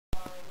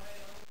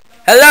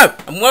Hello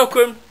and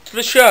welcome to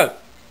the show.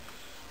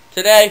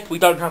 Today we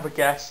don't have a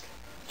guest.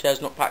 Chair's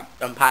not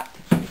unpacked,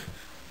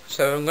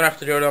 so I'm gonna have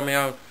to do it on my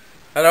own.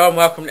 Hello and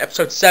welcome to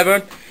episode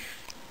 7.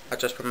 I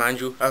just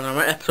remind you, I'm on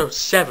episode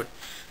 7.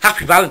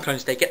 Happy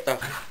Valentine's Day. Get the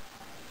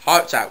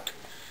hearts out.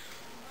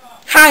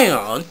 Hang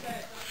on,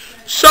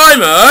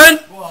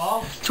 Simon.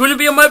 What? Do you want to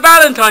be on my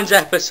Valentine's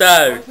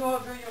episode?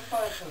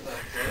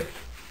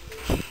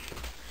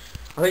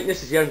 I think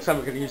this is the only time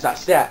we're going to use that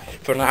step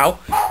for now.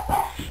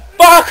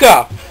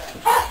 Barker!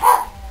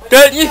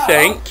 Don't you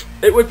think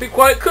it would be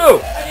quite cool?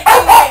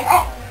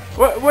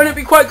 Wouldn't it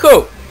be quite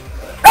cool?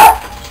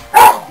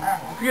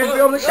 If you'd be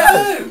on the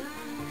show?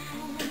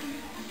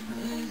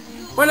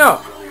 Why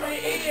not?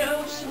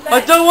 I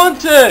don't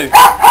want to!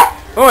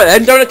 Alright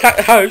then, don't attack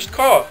the host.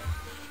 Carl,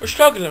 we're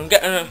struggling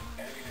getting a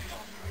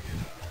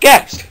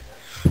guest.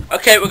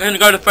 Okay, we're going to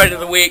go to friend of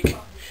the week.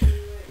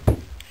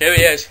 Here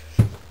he is.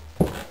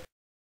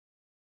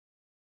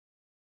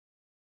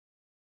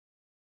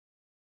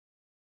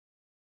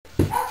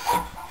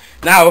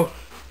 Now,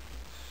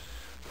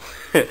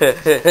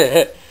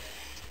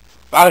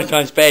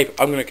 Valentine's babe,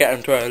 I'm going to get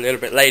into it a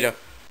little bit later.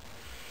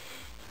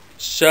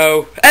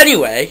 So,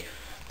 anyway,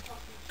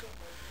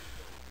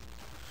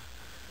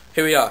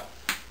 here we are.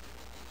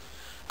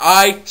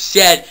 I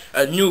said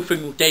a new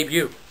thing will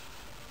debut.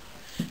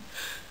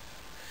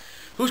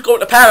 Who's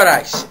going to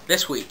paradise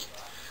this week?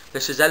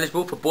 This is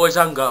eligible for boys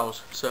and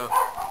girls, so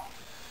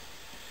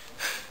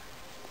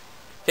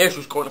here's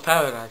who's going to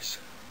paradise.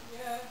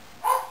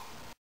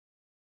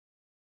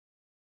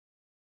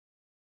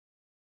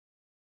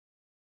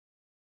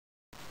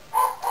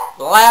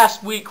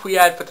 Last week we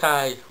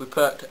advertised, we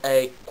put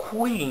a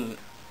queen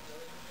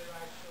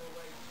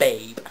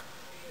babe.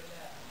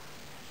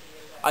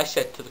 I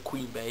said to the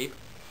queen babe,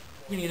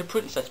 we need a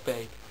princess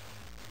babe.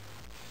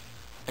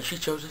 And she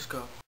chose this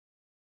girl.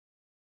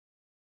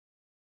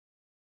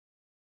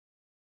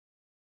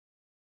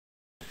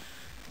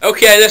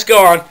 Okay, let's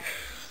go on.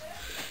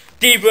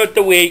 Diva of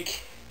the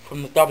week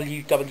from the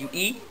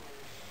WWE.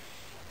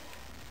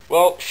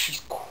 Well, she's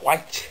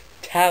quite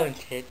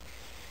talented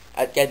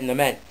at getting the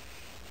men.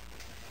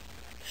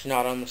 She's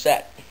not on the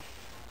set.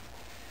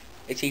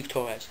 It's Eve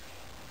Torres.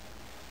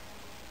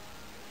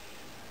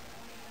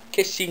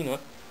 Kiss Cena.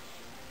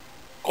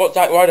 Got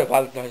that right of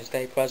Valentine's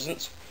Day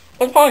presents.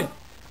 What's mine?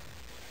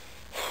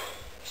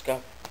 Let's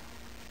go.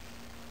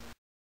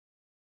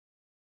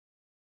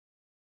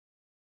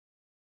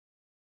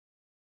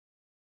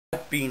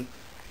 I've been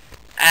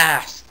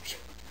asked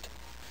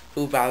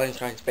who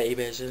Valentine's Babe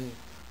is, and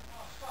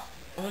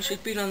well, she's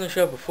been on the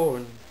show before,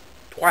 and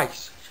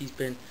twice she's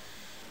been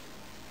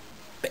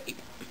Babe.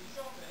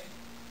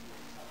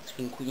 It's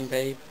been Queen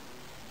Babe.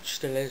 She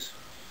still is.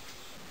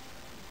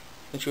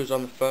 And she was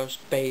on the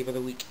first Babe of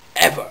the week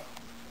ever.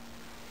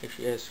 Here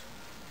she is.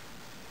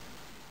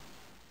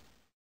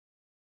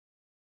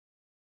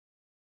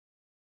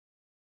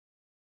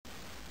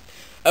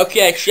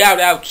 Okay,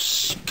 shout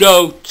outs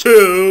go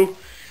to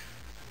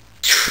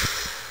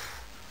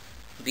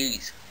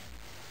these.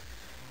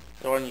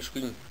 They're on your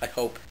screen, I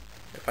hope,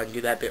 if I can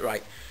do that bit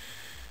right.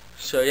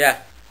 So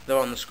yeah, they're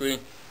on the screen.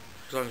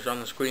 As long as they're on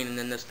the screen, and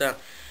then they're done.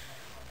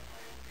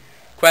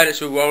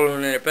 Credits will roll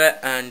in a bit,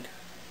 and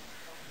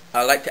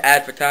I'd like to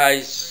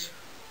advertise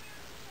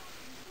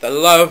the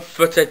love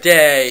for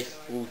today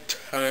will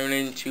turn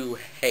into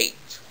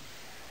hate.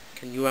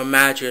 Can you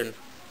imagine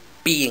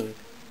being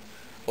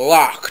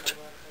locked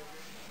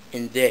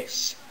in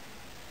this?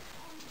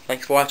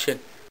 Thanks for watching.